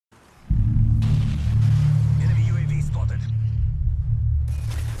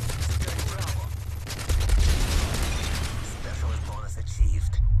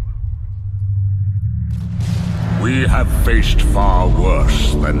have faced far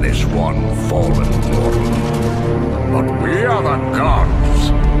worse than this one fallen mortal. But we are the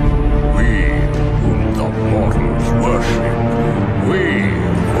gods. We whom the mortals worship. We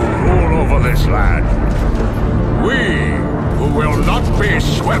who rule over this land. We who will not be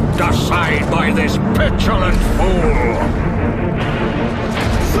swept aside by this petulant fool.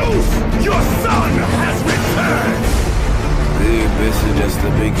 Zeus, your son has returned! The abyss is just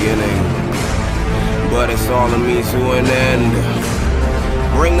the beginning, but it's all a means to an end.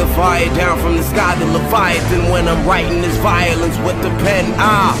 Bring the fire down from the sky, the Leviathan, when I'm writing this violence with the pen.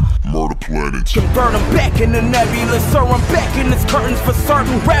 Murder planets. Convert them back into nebulous, sir, I'm back in this curtains for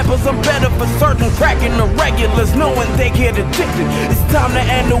certain rappers. I'm better for certain, cracking the regulars, knowing they get addicted. It's time to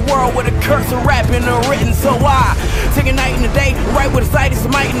end the world with a curse of rapping and written. So I take a night and a day, write with a sight, it's a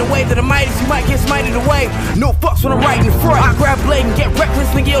might in the way that the mightiest you might get smited away. No fucks when I'm writing front. I grab blade and get reckless,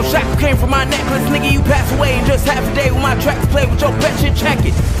 nigga, your shackle came from my necklace. Nigga, you pass away in just half a day with my tracks play with your bet shit, check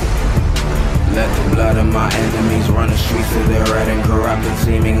it. Let the blood of my enemies run the streets till they're red and corrupt and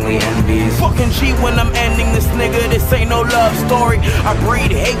seemingly envious. Fucking G when I'm ending this, nigga, this ain't no love story. I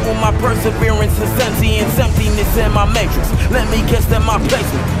breed hate when my perseverance is empty and emptiness in my matrix. Let me guess that my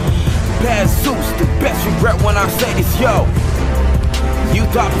placement past Zeus, the best regret when I say this, yo. You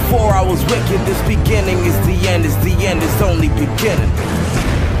thought before I was wicked, this beginning is the end, it's only beginning.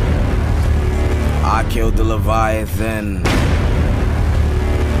 I killed the Leviathan.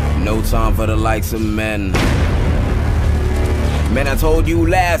 No time for the likes of men. Man, I told you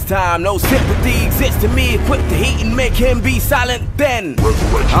last time, no sympathy exists to me. Equip the heat and make him be silent then.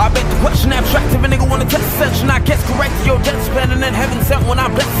 I bet the question abstract if a nigga wanna test ascension. I guess correct your death span and then heaven sent when I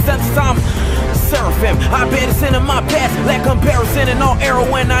bless the sense. I'm seraphim, I bear the sin in my past. Lack comparison and all error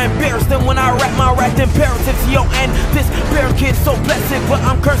when I embarrass them. When I rap my rap imperatives, yo, and this bear kid's so blessed. But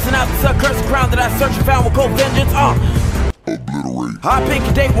I'm cursing out this accursed crown that I searched and found with cold vengeance. Obliterate. I pick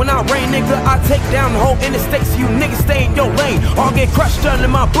a day when I rain, nigga. I take down the whole interstate, so you niggas stay in your lane. All get crushed under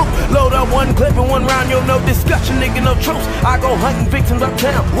my boot. Load up one clip and one round, yo, no discussion, nigga, no truce. I go hunting victims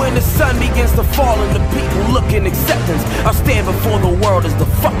uptown when the sun begins to fall and the people look in acceptance. I'll stand before the world as the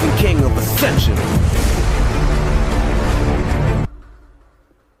fucking king of ascension.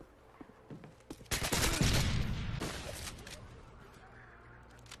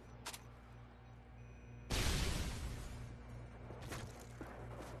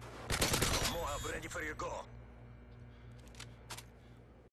 MOAB ready for your go.